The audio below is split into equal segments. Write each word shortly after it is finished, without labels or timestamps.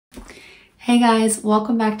Hey guys,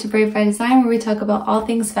 welcome back to Brave by Design, where we talk about all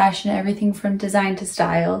things fashion, everything from design to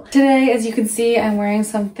style. Today, as you can see, I'm wearing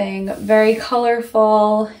something very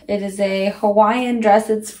colorful. It is a Hawaiian dress.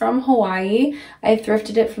 It's from Hawaii. I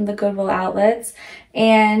thrifted it from the Goodwill Outlets,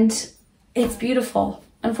 and it's beautiful.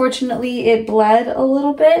 Unfortunately, it bled a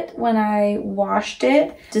little bit when I washed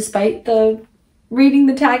it. Despite reading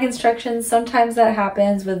the tag instructions, sometimes that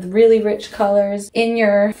happens with really rich colors in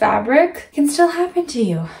your fabric. It can still happen to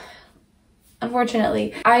you.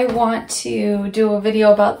 Unfortunately, I want to do a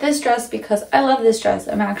video about this dress because I love this dress.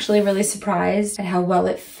 I'm actually really surprised at how well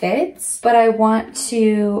it fits, but I want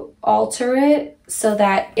to alter it so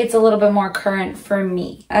that it's a little bit more current for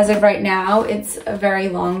me. As of right now, it's a very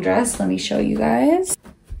long dress. Let me show you guys.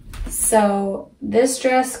 So this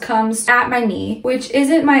dress comes at my knee, which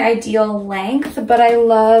isn't my ideal length, but I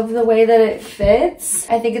love the way that it fits.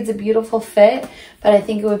 I think it's a beautiful fit, but I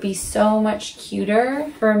think it would be so much cuter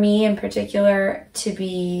for me in particular to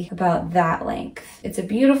be about that length. It's a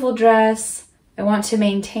beautiful dress. I want to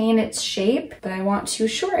maintain its shape, but I want to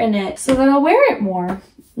shorten it so that I'll wear it more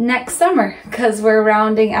next summer because we're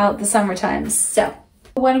rounding out the summertime. So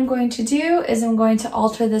what I'm going to do is I'm going to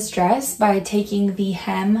alter this dress by taking the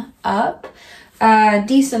hem up a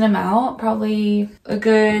decent amount, probably a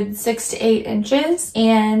good 6 to 8 inches.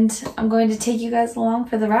 And I'm going to take you guys along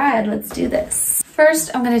for the ride. Let's do this.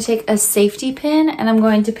 First, I'm going to take a safety pin and I'm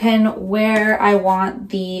going to pin where I want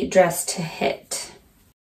the dress to hit.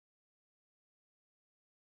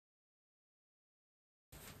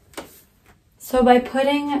 So by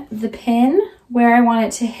putting the pin where I want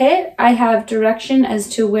it to hit, I have direction as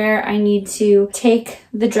to where I need to take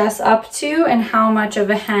the dress up to and how much of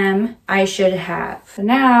a hem I should have. So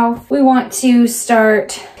now we want to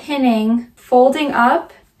start pinning, folding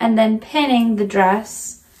up and then pinning the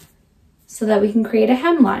dress so that we can create a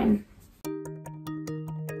hemline.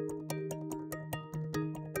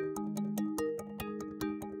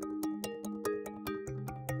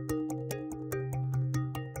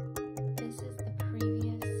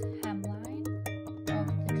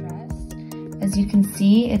 As you can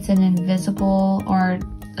see, it's an invisible or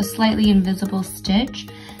a slightly invisible stitch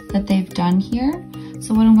that they've done here.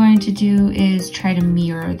 So what I'm going to do is try to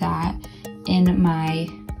mirror that in my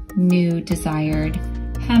new desired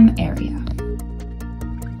hem area.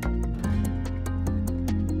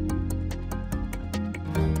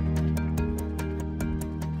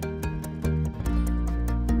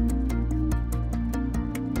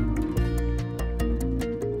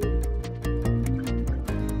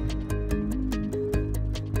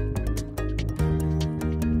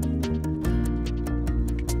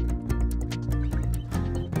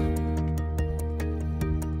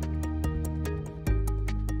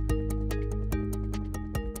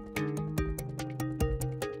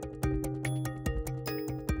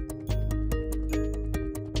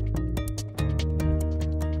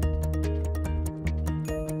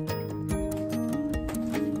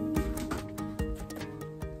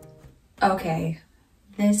 Okay,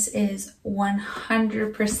 this is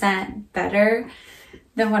 100% better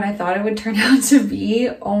than what I thought it would turn out to be.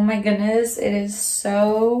 Oh my goodness, it is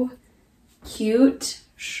so cute,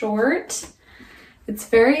 short. It's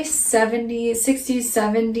very 70s,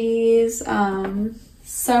 60s, 70s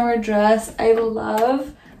summer dress. I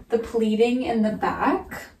love the pleating in the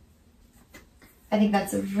back. I think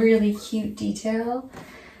that's a really cute detail.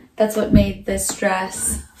 That's what made this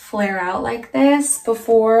dress flare out like this.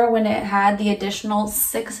 Before, when it had the additional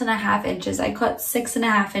 6.5 inches, I cut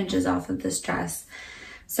 6.5 inches off of this dress.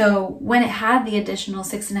 So when it had the additional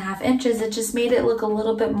 6.5 inches, it just made it look a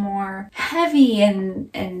little bit more heavy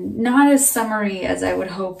and not as summery as I would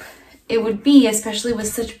hope it would be, especially with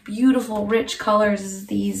such beautiful, rich colors as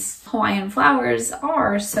these Hawaiian flowers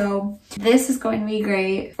are. So this is going to be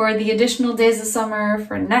great for the additional days of summer,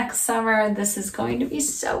 for next summer. This is going to be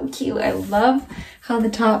so cute. I love how the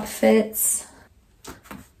top fits.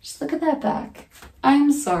 Just look at that back.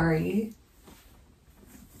 I'm sorry.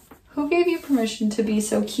 Who gave you permission to be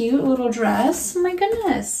so cute? Little dress. Oh my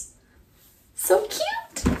goodness. So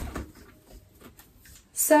cute.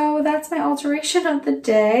 So that's my alteration of the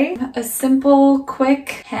day. A simple,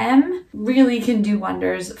 quick hem really can do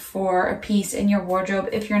wonders for a piece in your wardrobe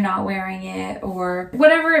if you're not wearing it, or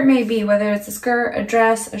whatever it may be, whether it's a skirt, a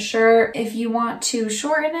dress, a shirt. If you want to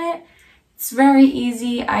shorten it, it's very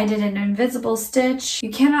easy. I did an invisible stitch.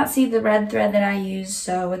 You cannot see the red thread that I used,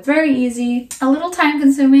 so it's very easy. A little time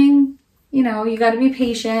consuming, you know, you gotta be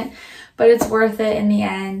patient, but it's worth it in the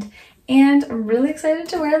end. And I'm really excited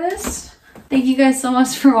to wear this Thank you guys so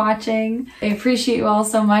much for watching. I appreciate you all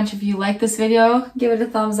so much. If you like this video, give it a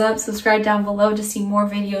thumbs up, subscribe down below to see more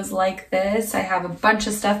videos like this. I have a bunch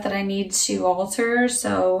of stuff that I need to alter,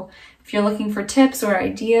 so if you're looking for tips or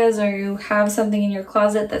ideas, or you have something in your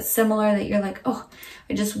closet that's similar that you're like, oh,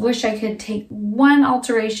 I just wish I could take one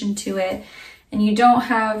alteration to it, and you don't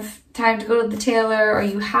have time to go to the tailor, or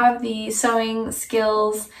you have the sewing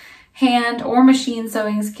skills, hand or machine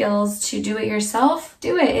sewing skills to do it yourself,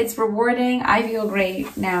 do it. It's rewarding. I feel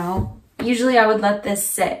great now. Usually I would let this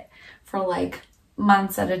sit for like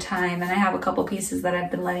months at a time, and I have a couple pieces that I've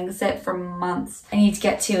been letting sit for months. I need to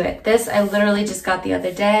get to it. This I literally just got the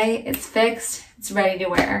other day. It's fixed. It's ready to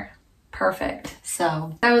wear. Perfect.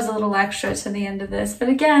 So that was a little extra to the end of this. But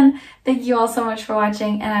again, thank you all so much for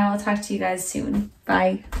watching, and I will talk to you guys soon.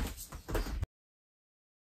 Bye.